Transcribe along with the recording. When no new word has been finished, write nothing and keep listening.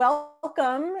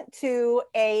Welcome to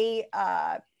a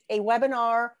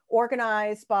webinar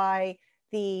organized by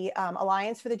the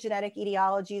Alliance for the Genetic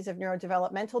Etiologies of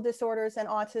Neurodevelopmental Disorders and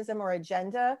Autism, or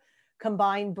AGENDA,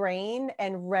 Combined Brain,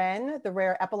 and REN, the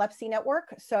Rare Epilepsy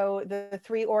Network. So the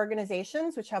three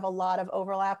organizations, which have a lot of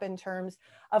overlap in terms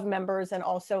of members and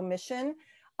also mission,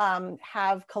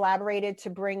 have collaborated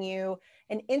to bring you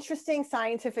an interesting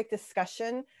scientific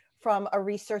discussion from a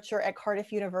researcher at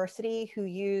Cardiff University who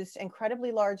used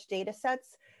incredibly large data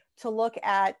sets to look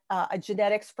at a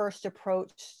genetics first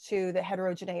approach to the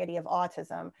heterogeneity of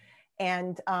autism.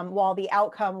 And while the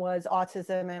outcome was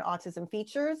autism and autism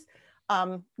features,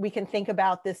 we can think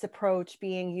about this approach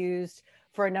being used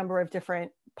for a number of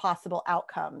different possible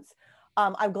outcomes.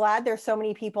 I'm glad there's so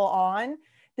many people on.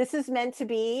 This is meant to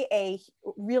be a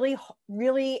really,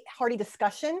 really hearty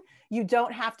discussion. You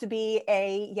don't have to be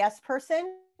a yes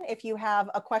person. If you have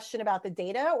a question about the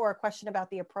data or a question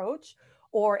about the approach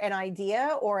or an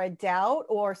idea or a doubt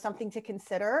or something to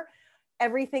consider,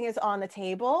 everything is on the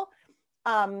table.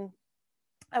 I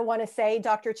want to say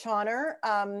Dr. Chawner,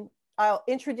 I'll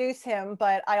introduce him,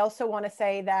 but I also want to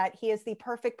say that he is the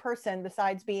perfect person.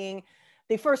 Besides being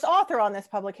the first author on this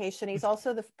publication, he's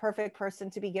also the perfect person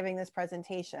to be giving this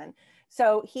presentation.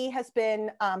 So he has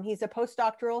been, he's a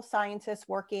postdoctoral scientist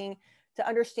working to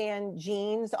understand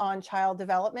genes on child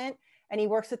development. And he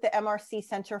works at the MRC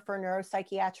Center for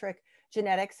Neuropsychiatric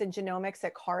Genetics and Genomics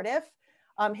at Cardiff.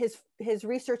 His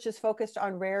research is focused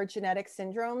on rare genetic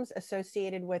syndromes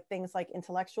associated with things like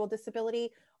intellectual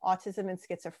disability, autism, and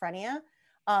schizophrenia.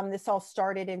 This all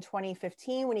started in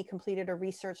 2015 when he completed a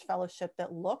research fellowship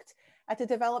that looked at the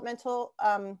development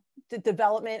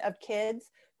of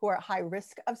kids who are at high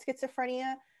risk of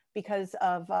schizophrenia because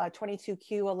of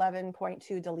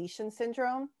 22q11.2 deletion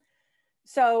syndrome.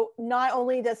 So not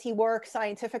only does he work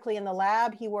scientifically in the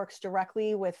lab, he works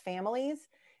directly with families.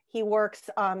 He works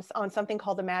on something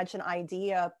called Imagine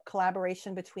ID, a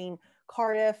collaboration between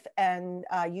Cardiff and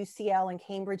UCL and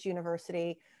Cambridge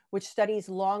University, which studies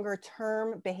longer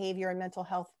term behavior and mental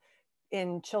health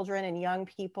in children and young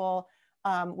people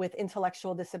with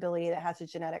intellectual disability that has a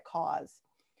genetic cause.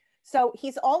 So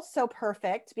he's also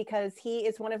perfect because he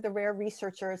is one of the rare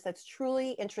researchers that's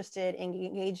truly interested in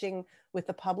engaging with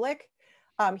the public.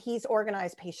 He's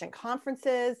organized patient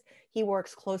conferences. He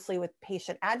works closely with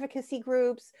patient advocacy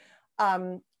groups.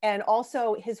 And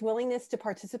also his willingness to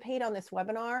participate on this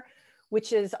webinar,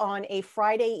 which is on a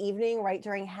Friday evening, right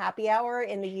during happy hour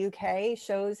in the UK,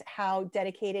 shows how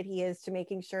dedicated he is to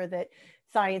making sure that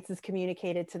science is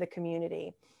communicated to the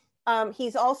community.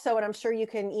 He's also, and I'm sure you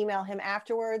can email him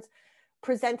afterwards,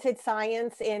 presented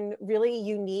science in really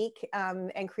unique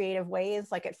and creative ways,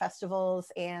 like at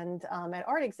festivals and at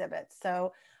art exhibits.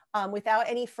 So without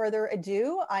any further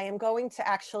ado, I am going to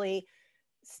actually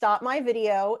stop my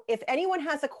video. If anyone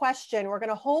has a question, we're going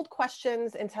to hold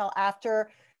questions until after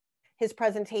his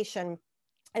presentation,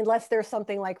 unless there's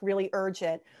something like really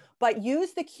urgent. But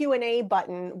use the Q&A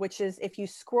button, which is if you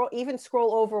scroll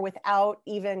over without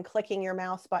even clicking your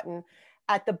mouse button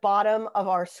at the bottom of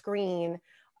our screen.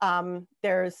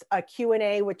 There's a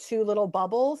Q&A with two little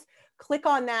bubbles. Click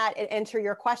on that and enter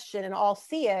your question and I'll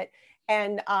see it.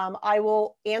 And I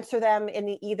will answer them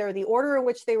in either the order in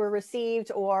which they were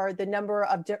received or the number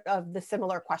of the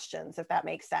similar questions, if that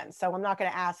makes sense. So I'm not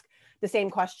going to ask the same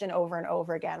question over and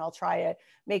over again. I'll try to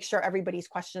make sure everybody's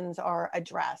questions are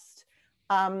addressed.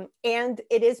 And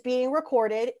it is being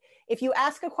recorded. If you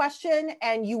ask a question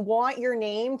and you want your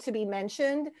name to be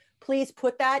mentioned, please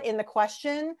put that in the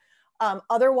question.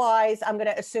 Otherwise, I'm going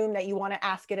to assume that you want to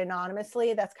ask it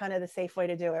anonymously. That's kind of the safe way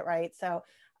to do it, right? So,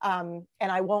 and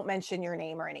I won't mention your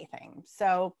name or anything.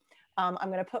 So I'm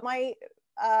going to put my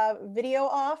video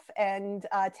off and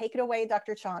take it away,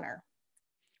 Dr. Chawner.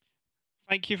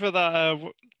 Thank you for that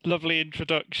lovely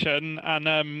introduction, and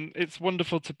it's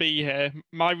wonderful to be here.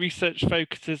 My research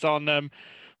focuses on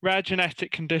rare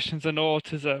genetic conditions and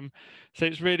autism, so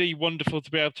it's really wonderful to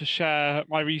be able to share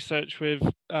my research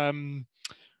with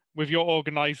your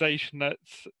organisation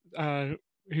that's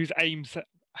whose aims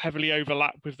heavily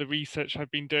overlap with the research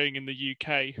I've been doing in the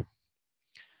UK.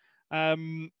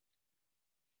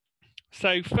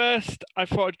 So first, I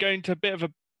thought I'd go into a bit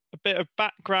of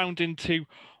background into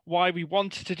why we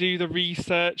wanted to do the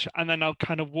research, and then I'll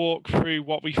kind of walk through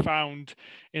what we found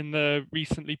in the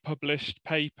recently published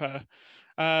paper.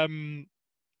 One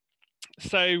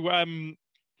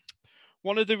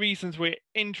of the reasons we're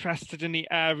interested in the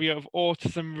area of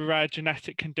autism rare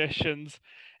genetic conditions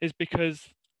is because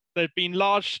there've been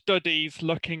large studies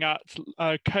looking at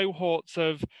cohorts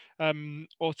of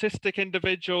autistic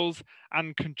individuals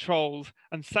and controls,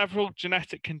 and several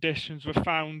genetic conditions were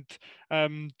found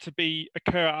to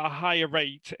occur at a higher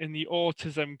rate in the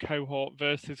autism cohort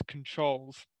versus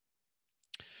controls.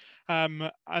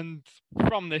 And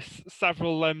from this,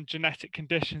 several genetic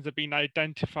conditions have been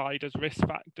identified as risk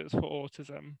factors for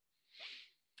autism.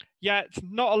 Yet,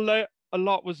 not a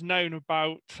lot was known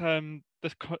about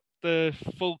the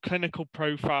full clinical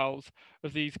profiles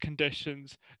of these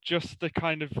conditions, just the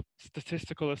kind of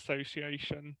statistical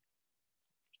association.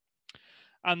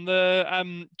 And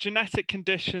the genetic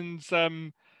conditions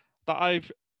that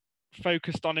I've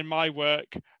focused on in my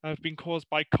work have been caused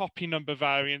by copy number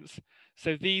variants.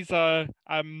 So these are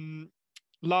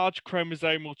large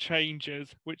chromosomal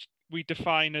changes, which we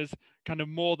define as kind of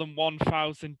more than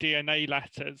 1,000 DNA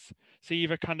letters. So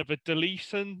either kind of a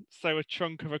deletion, so a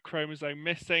chunk of a chromosome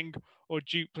missing, or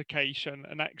duplication,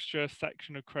 an extra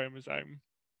section of chromosome.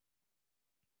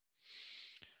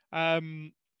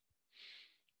 And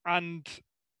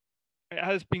it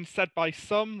has been said by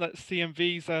some that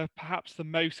CMVs are perhaps the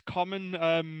most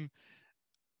common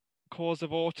cause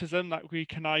of autism that we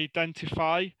can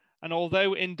identify. And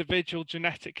although individual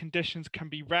genetic conditions can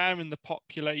be rare in the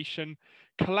population,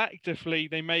 collectively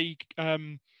they may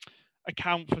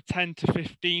account for 10 to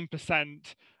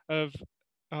 15% of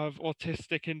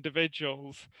autistic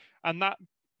individuals. And that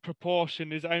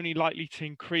proportion is only likely to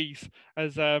increase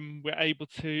as we're able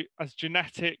to, as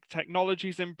genetic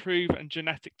technologies improve and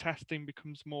genetic testing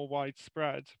becomes more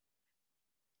widespread.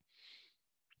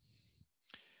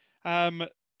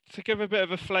 To give a bit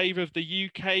of a flavour of the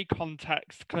UK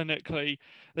context clinically,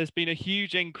 there's been a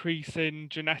huge increase in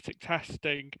genetic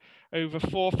testing. Over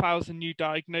 4,000 new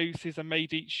diagnoses are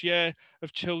made each year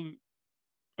of children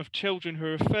who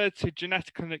are referred to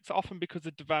genetic clinics, often because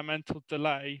of developmental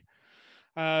delay.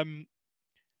 Even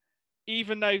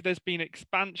though there's been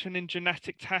expansion in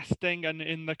genetic testing and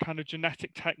in the kind of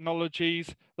genetic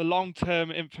technologies, the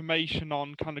long-term information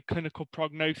on kind of clinical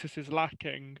prognosis is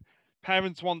lacking.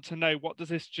 Parents want to know, what does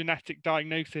this genetic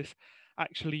diagnosis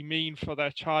actually mean for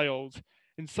their child?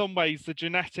 In some ways, the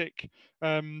genetic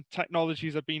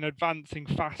technologies have been advancing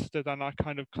faster than our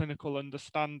kind of clinical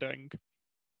understanding.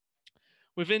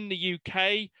 Within the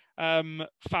UK,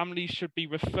 families should be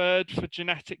referred for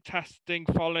genetic testing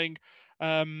following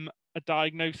a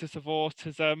diagnosis of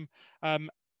autism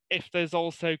if there's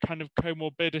also kind of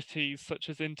comorbidities such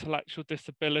as intellectual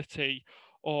disability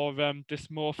or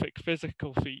dysmorphic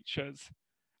physical features.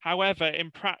 However,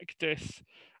 in practice,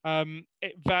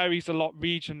 it varies a lot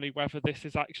regionally whether this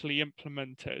is actually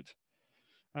implemented.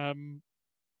 And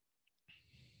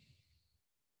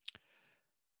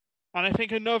I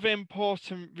think another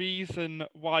important reason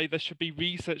why there should be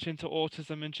research into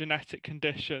autism and genetic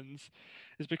conditions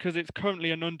is because it's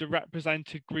currently an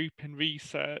underrepresented group in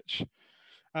research.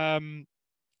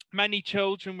 Many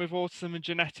children with autism and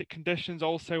genetic conditions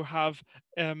also have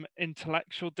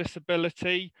intellectual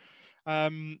disability,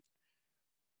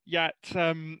 yet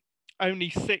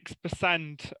only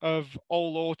 6% of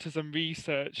all autism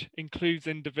research includes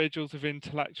individuals with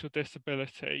intellectual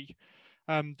disability.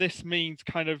 This means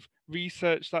kind of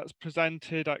research that's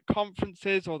presented at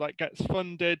conferences or that gets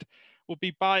funded will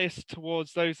be biased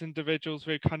towards those individuals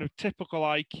with kind of typical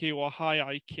IQ or high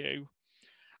IQ.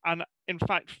 And in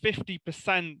fact,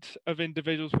 50% of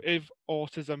individuals with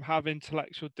autism have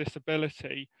intellectual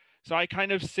disability. So I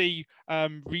kind of see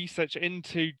research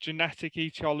into genetic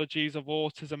etiologies of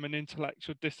autism and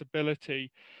intellectual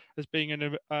disability as being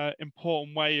an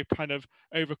important way of kind of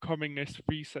overcoming this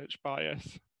research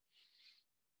bias.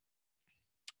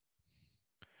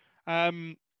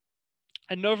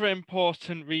 Another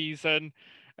important reason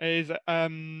is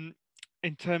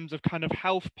in terms of kind of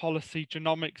health policy,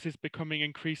 genomics is becoming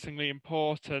increasingly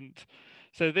important.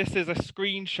 So this is a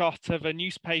screenshot of a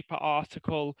newspaper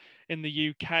article in the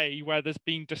UK where there's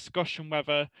been discussion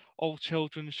whether all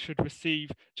children should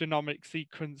receive genomic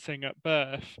sequencing at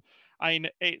birth. I mean,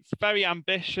 it's very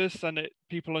ambitious and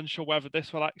people are unsure whether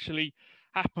this will actually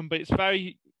happen, but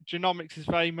genomics is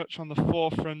very much on the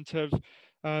forefront of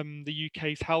the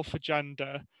UK's health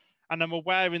agenda. And I'm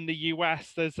aware in the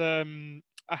US there's a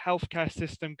healthcare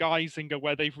system, Geisinger,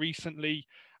 where they've recently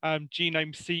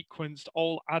genome sequenced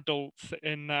all adults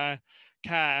in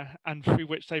care and through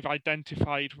which they've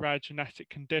identified rare genetic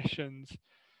conditions.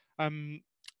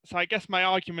 So I guess my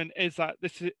argument is that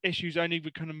this issue is only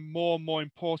becoming more and more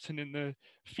important in the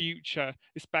future,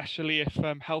 especially if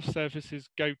health services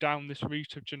go down this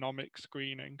route of genomic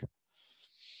screening.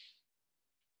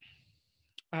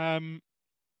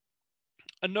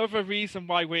 Another reason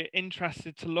why we're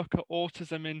interested to look at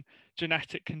autism in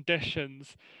genetic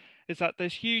conditions is that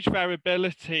there's huge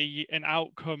variability in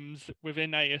outcomes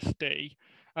within ASD.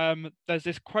 There's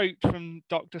this quote from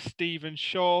Dr. Stephen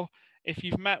Shaw: if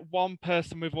you've met one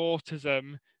person with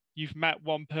autism, you've met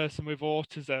one person with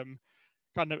autism,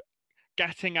 kind of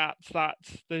getting at that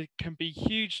there can be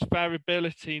huge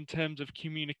variability in terms of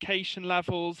communication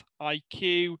levels,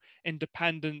 IQ,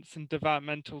 independence, and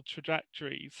developmental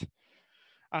trajectories.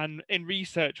 And in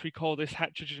research, we call this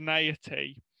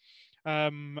heterogeneity.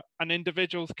 And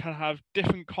individuals can have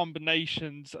different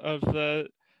combinations of the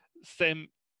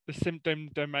symptom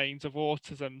domains of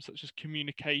autism, such as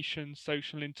communication,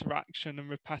 social interaction, and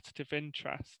repetitive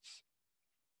interests.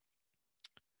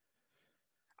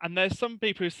 And there's some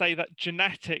people who say that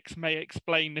genetics may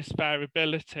explain this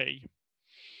variability,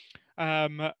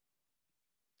 and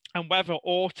whether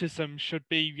autism should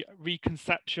be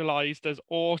reconceptualized as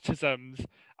autisms,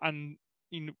 and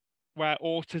where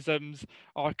autisms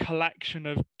are a collection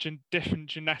of different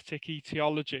genetic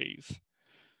etiologies.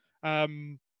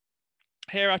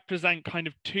 Here I present kind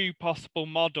of two possible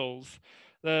models.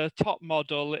 The top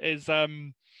model is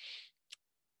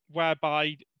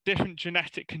whereby different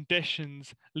genetic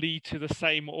conditions lead to the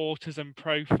same autism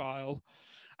profile.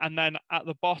 And then at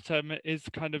the bottom is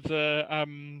kind of the,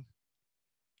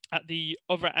 at the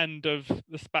other end of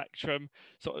the spectrum,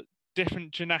 sort of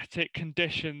different genetic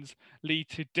conditions lead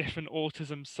to different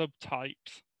autism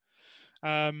subtypes.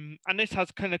 And this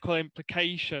has clinical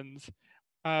implications.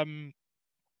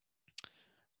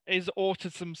 Is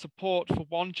autism support for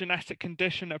one genetic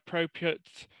condition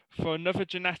appropriate for another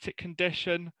genetic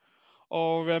condition?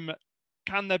 Or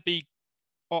can there be,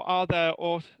 or are there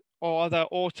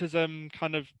autism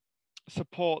kind of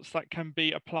supports that can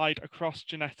be applied across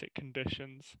genetic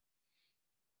conditions?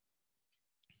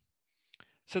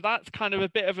 So that's kind of a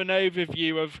bit of an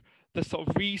overview of the sort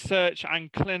of research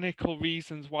and clinical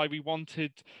reasons why we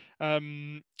wanted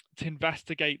to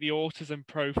investigate the autism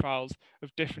profiles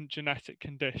of different genetic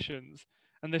conditions.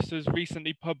 And this was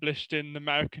recently published in the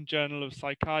American Journal of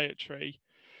Psychiatry.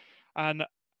 And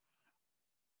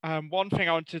one thing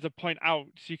I wanted to point out,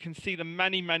 you can see the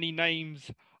many, many names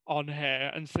on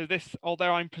here. And so this,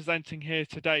 although I'm presenting here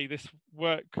today, this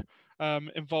work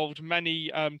involved many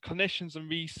clinicians and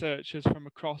researchers from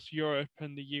across Europe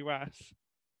and the US.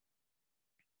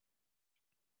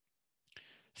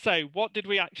 So what did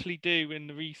we actually do in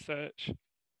the research?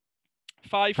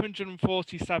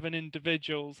 547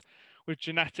 individuals with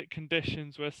genetic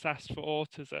conditions were assessed for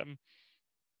autism.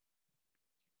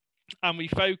 And we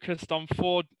focused on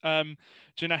 4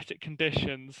 genetic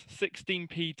conditions: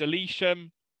 16p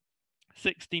deletion,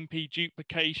 16p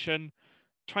duplication,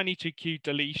 22q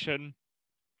deletion,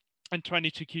 and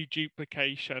 22q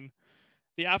duplication.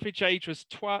 The average age was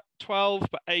 12,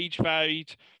 but age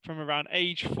varied from around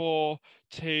age 4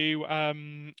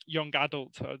 to young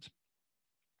adulthood.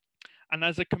 And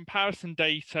as a comparison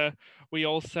data, we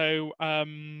also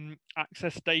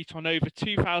accessed data on over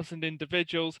 2,000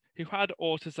 individuals who had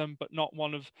autism, but not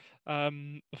one of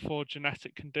the 4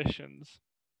 genetic conditions.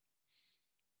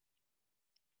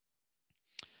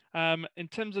 In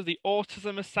terms of the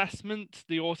autism assessment,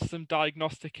 the Autism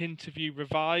Diagnostic Interview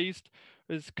Revised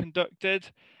was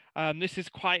conducted. This is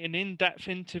quite an in-depth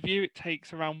interview. It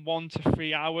takes around 1 to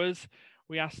 3 hours.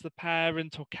 We asked the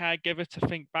parent or caregiver to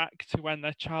think back to when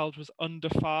their child was under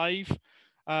 5.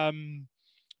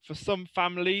 For some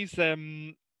families,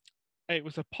 it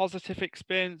was a positive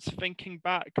experience thinking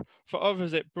back. For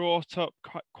others, it brought up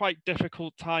quite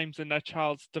difficult times in their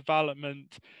child's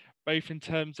development, both in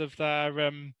terms of their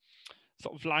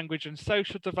sort of language and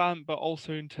social development, but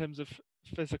also in terms of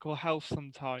physical health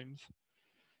sometimes.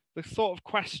 The sort of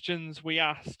questions we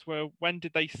asked were: when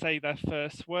did they say their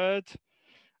first word?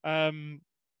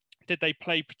 Did they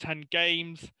play pretend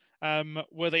games?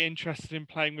 Were they interested in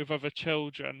playing with other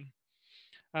children?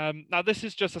 Now, this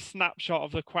is just a snapshot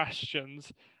of the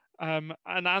questions. An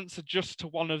answer just to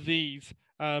one of these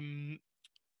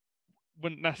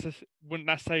wouldn't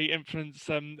necessarily influence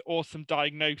autism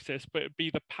diagnosis, but it'd be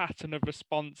the pattern of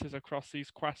responses across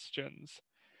these questions.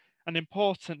 And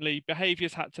importantly,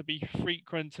 behaviours had to be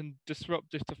frequent and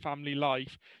disruptive to family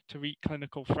life to reach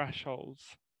clinical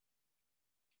thresholds.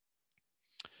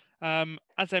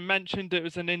 As I mentioned, it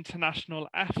was an international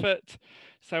effort.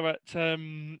 So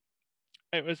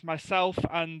it was myself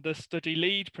and the study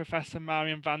lead, Professor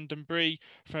Marion van den Brie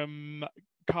from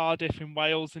Cardiff in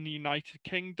Wales in the United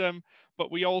Kingdom,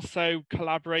 but we also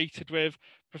collaborated with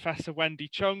Professor Wendy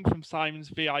Chung from Simon's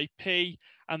VIP,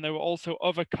 and there were also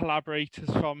other collaborators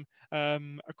from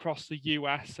across the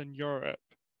US and Europe.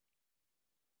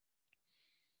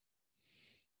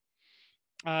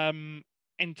 In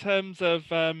terms of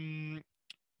the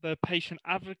patient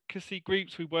advocacy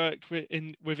groups we worked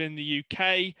within the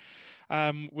UK,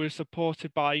 we're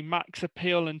supported by Max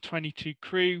Appeal and 22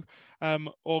 Crew,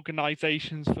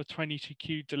 organisations for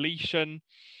 22q deletion,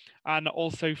 and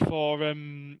also for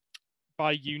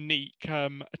by Unique, a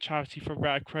charity for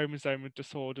rare chromosomal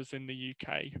disorders in the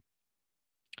UK.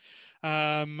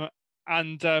 And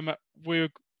we're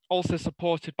also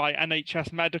supported by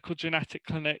NHS medical genetic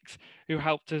clinics who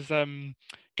helped us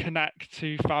connect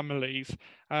to families.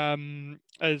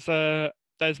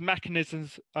 There's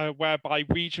mechanisms whereby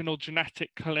regional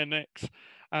genetic clinics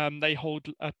they hold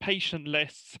patient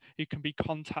lists who can be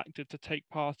contacted to take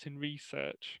part in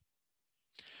research.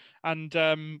 And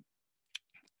the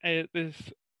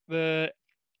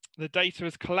data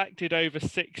was collected over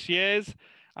 6 years,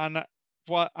 and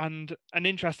an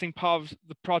interesting part of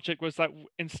the project was that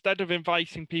instead of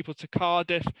inviting people to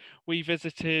Cardiff, we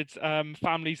visited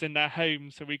families in their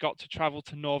homes. So we got to travel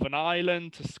to Northern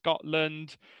Ireland, to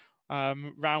Scotland,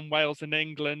 around Wales and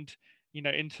England, you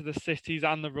know, into the cities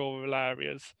and the rural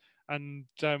areas. And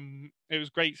it was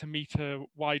great to meet a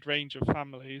wide range of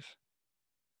families.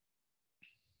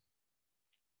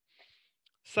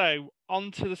 So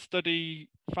on to the study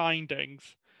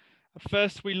findings.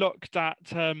 First, we looked at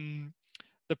the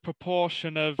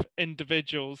proportion of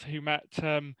individuals who met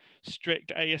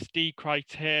strict ASD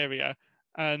criteria.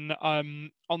 And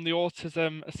on the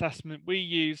autism assessment we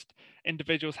used,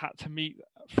 individuals had to meet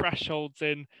thresholds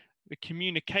in the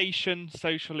communication,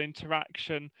 social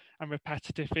interaction, and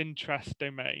repetitive interest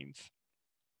domains.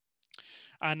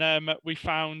 And we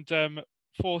found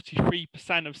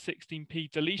 43% of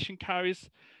 16p deletion carriers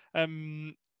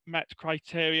met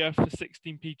criteria. For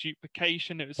 16p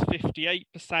duplication, it was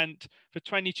 58%. For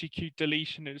 22q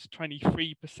deletion, it was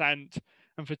 23%.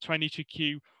 And for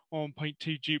 22q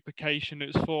 1.2 duplication,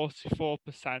 it was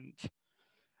 44%.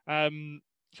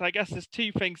 So I guess there's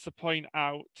two things to point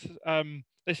out.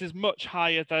 This is much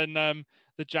higher than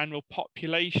the general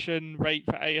population rate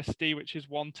for ASD, which is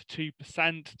 1 to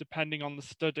 2%, depending on the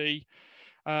study.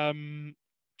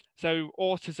 So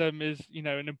autism is, you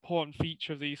know, an important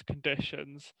feature of these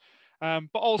conditions, but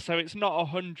also it's not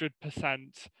 100%.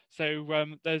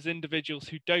 So there's individuals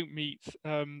who don't meet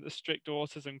the strict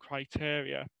autism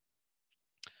criteria.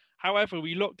 However,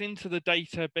 we looked into the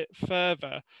data a bit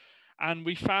further, and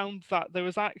we found that there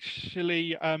was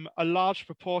actually a large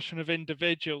proportion of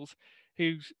individuals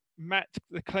who met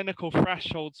the clinical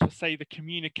thresholds for, say, the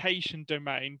communication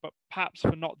domain, but perhaps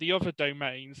for not the other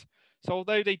domains. So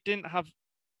although they didn't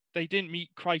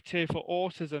meet criteria for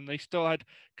autism, they still had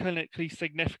clinically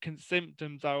significant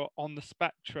symptoms on the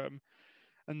spectrum.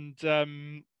 And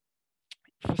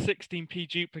for 16p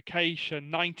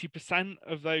duplication, 90%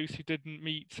 of those who didn't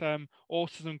meet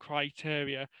autism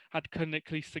criteria had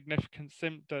clinically significant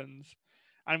symptoms.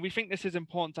 And we think this is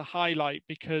important to highlight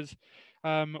because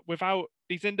without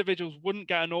these individuals wouldn't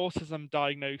get an autism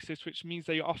diagnosis, which means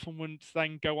they often wouldn't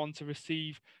then go on to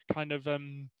receive kind of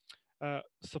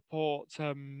support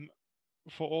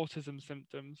for autism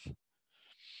symptoms.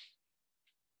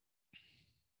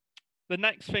 The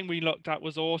next thing we looked at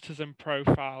was autism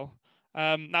profile.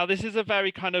 Now, this is a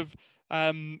very kind of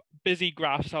busy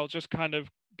graph, so I'll just kind of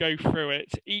go through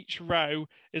it. Each row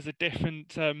is a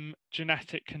different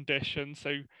genetic condition.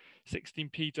 So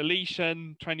 16p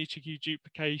deletion, 22q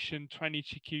duplication,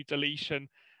 22q deletion,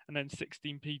 and then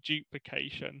 16p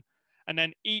duplication. And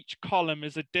then each column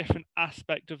is a different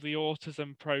aspect of the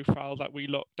autism profile that we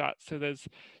looked at. So there's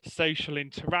social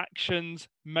interactions,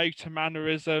 motor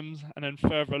mannerisms, and then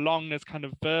further along, there's kind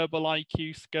of verbal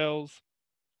IQ skills.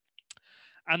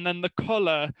 And then the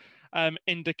color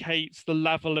indicates the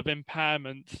level of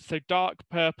impairment. So dark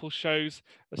purple shows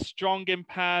a strong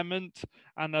impairment,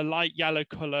 and a light yellow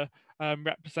color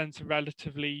represents a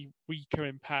relatively weaker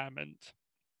impairment.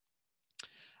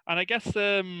 And I guess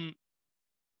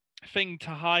thing to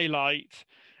highlight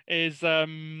is that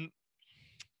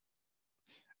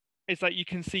you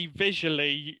can see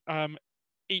visually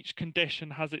each condition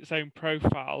has its own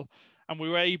profile, and we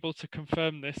were able to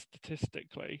confirm this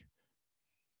statistically.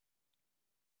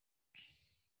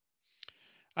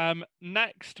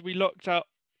 Next, we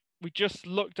just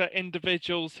looked at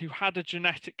individuals who had a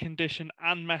genetic condition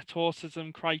and met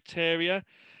autism criteria,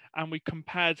 and we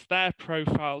compared their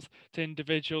profiles to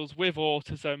individuals with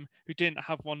autism who didn't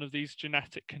have one of these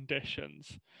genetic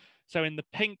conditions. So in the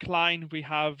pink line, we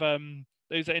have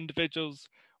those are individuals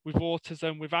with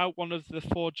autism without one of the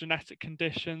 4 genetic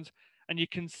conditions, and you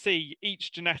can see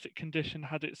each genetic condition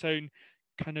had its own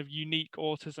kind of unique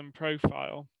autism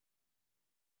profile.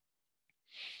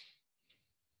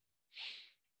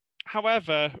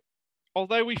 However,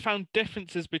 although we found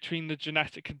differences between the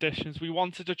genetic conditions, we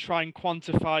wanted to try and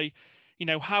quantify,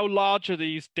 how large are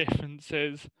these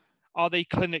differences? Are they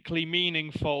clinically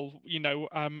meaningful?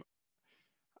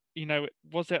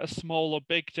 Was it a small or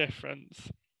big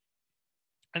difference?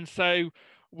 And so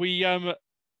we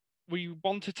we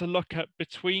wanted to look at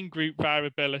between group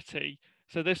variability.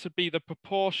 So this would be the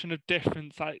proportion of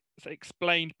difference that's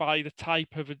explained by the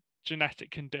type of a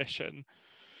genetic condition.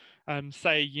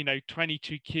 Say,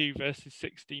 22q versus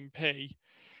 16p.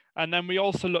 And then we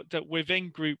also looked at within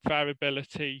group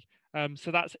variability.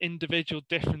 So that's individual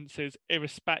differences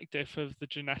irrespective of the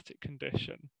genetic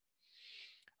condition.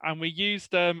 And we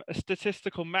used a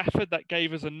statistical method that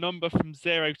gave us a number from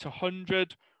 0 to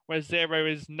 100, where 0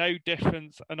 is no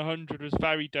difference and 100 was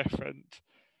very different.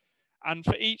 And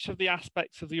for each of the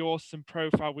aspects of the autism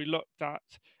profile we looked at,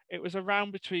 it was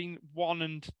around between 1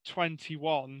 and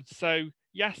 21. So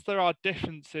yes, there are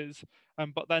differences,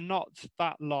 but they're not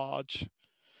that large.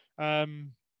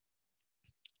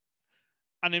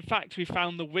 And in fact, we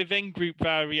found the within group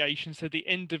variation, so the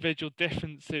individual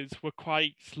differences were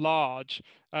quite large,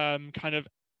 kind of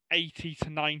 80 to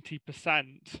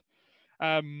 90%.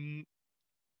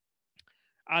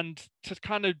 And to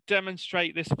kind of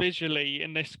demonstrate this visually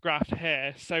in this graph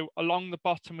here, so along the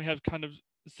bottom we have kind of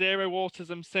 0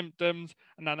 autism symptoms,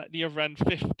 and then at the other end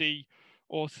 50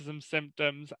 autism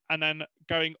symptoms, and then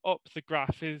going up the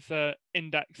graph is an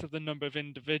index of the number of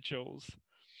individuals.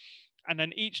 And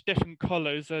then each different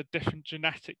color is a different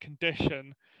genetic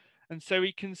condition. And so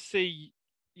we can see,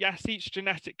 yes, each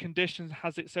genetic condition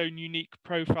has its own unique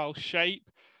profile shape,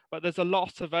 but there's a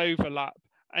lot of overlap.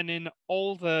 And in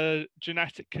all the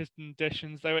genetic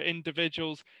conditions, there were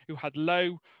individuals who had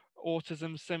low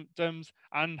autism symptoms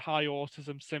and high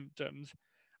autism symptoms.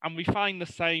 And we find the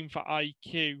same for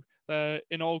IQ.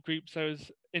 In all groups, there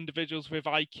was individuals with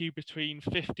IQ between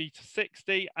 50 to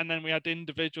 60, and then we had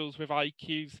individuals with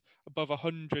IQs above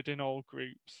 100 in all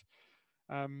groups.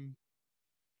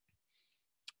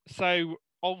 So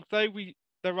although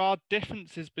there are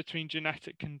differences between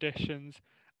genetic conditions,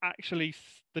 actually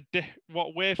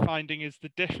what we're finding is the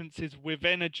differences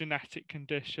within a genetic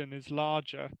condition is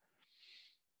larger.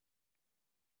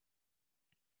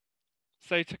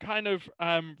 So to kind of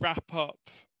wrap up,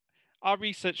 our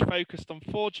research focused on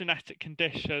 4 genetic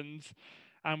conditions,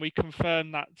 and we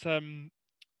confirmed that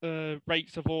the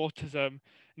rates of autism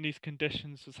in these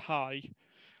conditions was high.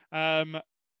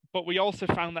 But we also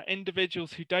found that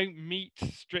individuals who don't meet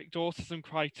strict autism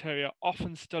criteria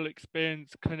often still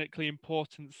experience clinically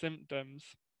important symptoms.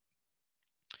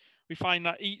 We find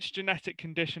that each genetic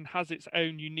condition has its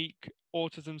own unique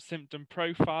autism symptom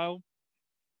profile,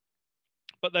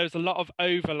 but there's a lot of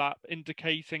overlap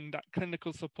indicating that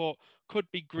clinical support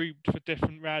could be grouped for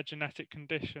different rare genetic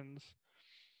conditions.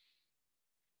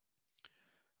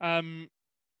 Some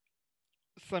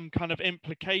kind of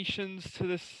implications to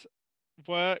this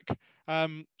work.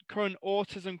 Current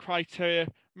autism criteria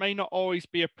may not always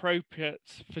be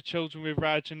appropriate for children with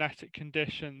rare genetic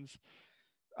conditions.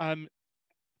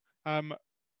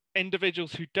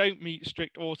 Individuals who don't meet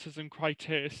strict autism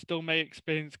criteria still may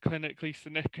experience clinically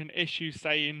significant issues,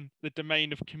 say in the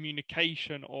domain of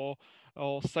communication or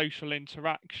social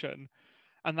interaction,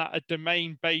 and that a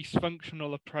domain-based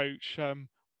functional approach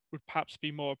would perhaps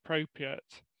be more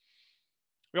appropriate.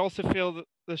 We also feel that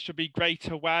there should be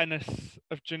greater awareness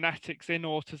of genetics in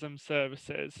autism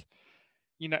services.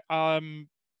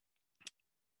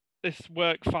 This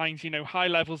work finds, high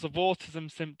levels of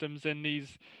autism symptoms in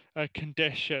these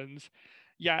conditions.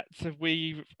 Yet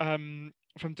we,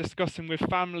 from discussing with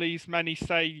families, many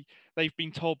say they've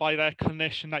been told by their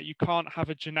clinician that you can't have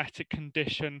a genetic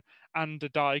condition and a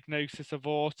diagnosis of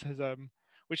autism,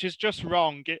 which is just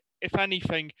wrong. If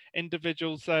anything,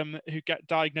 individuals who get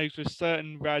diagnosed with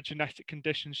certain rare genetic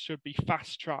conditions should be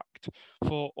fast-tracked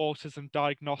for autism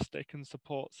diagnostic and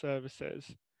support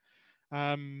services.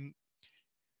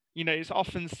 It's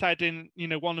often said in,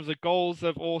 one of the goals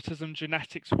of autism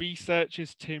genetics research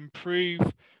is to improve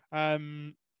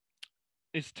kind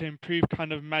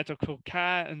of medical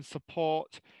care and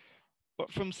support.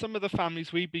 But from some of the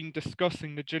families we've been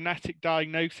discussing, the genetic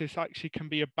diagnosis actually can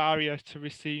be a barrier to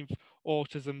receive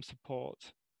autism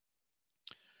support.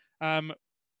 And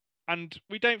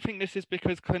we don't think this is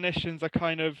because clinicians are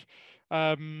kind of,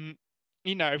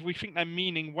 we think they're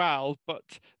meaning well,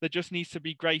 but there just needs to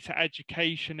be greater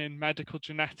education in medical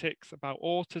genetics about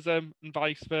autism and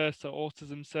vice versa.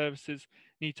 Autism services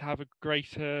need to have a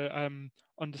greater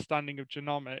understanding of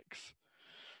genomics.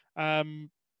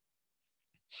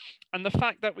 And the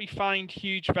fact that we find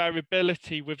huge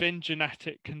variability within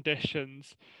genetic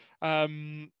conditions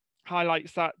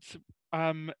highlights that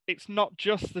it's not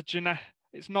just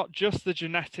the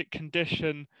genetic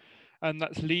condition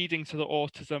that's leading to the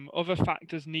autism. Other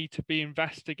factors need to be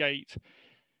investigated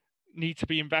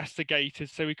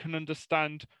so we can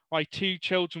understand why two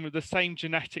children with the same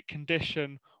genetic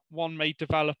condition, one may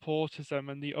develop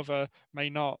autism and the other may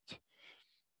not.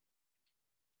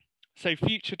 So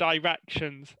future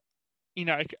directions,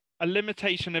 a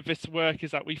limitation of this work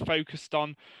is that we focused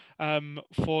on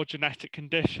 4 genetic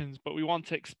conditions, but we want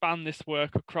to expand this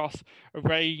work across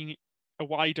a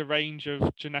wider range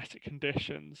of genetic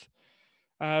conditions.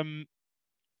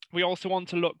 We also want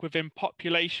to look within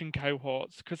population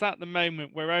cohorts, because at the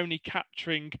moment we're only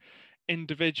capturing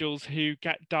individuals who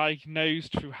get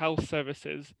diagnosed through health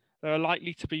services. There are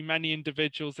likely to be many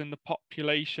individuals in the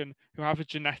population who have a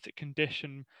genetic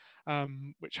condition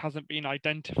which hasn't been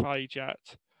identified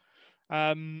yet.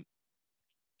 And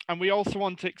we also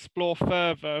want to explore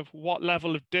further what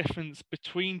level of difference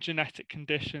between genetic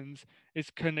conditions is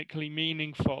clinically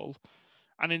meaningful.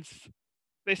 And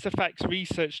this affects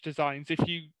research designs. If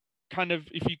you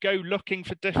go looking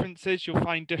for differences, you'll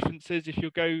find differences. If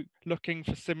you go looking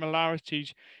for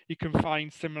similarities, you can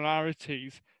find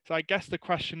similarities. So I guess the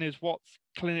question is, what's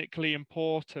clinically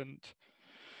important?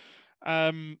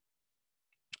 And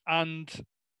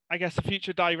I guess a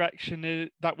future direction is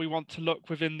that we want to look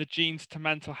within the Genes to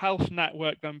Mental Health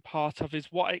network then part of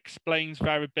is what explains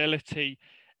variability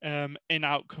in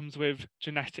outcomes with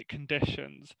genetic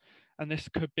conditions. And this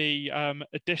could be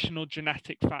additional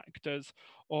genetic factors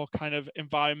or kind of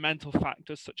environmental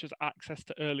factors such as access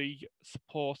to early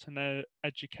support and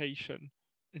education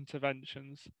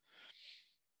interventions.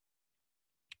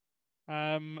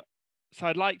 So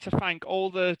I'd like to thank all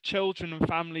the children and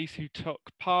families who took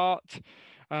part,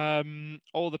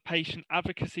 all the patient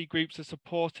advocacy groups that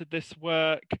supported this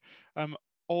work,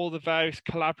 all the various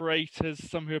collaborators,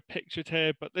 some who are pictured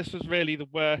here, but this was really the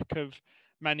work of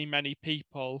many, many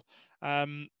people.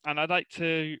 And I'd like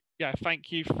to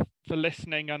thank you for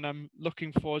listening, and I'm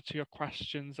looking forward to your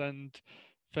questions and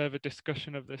further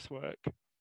discussion of this work.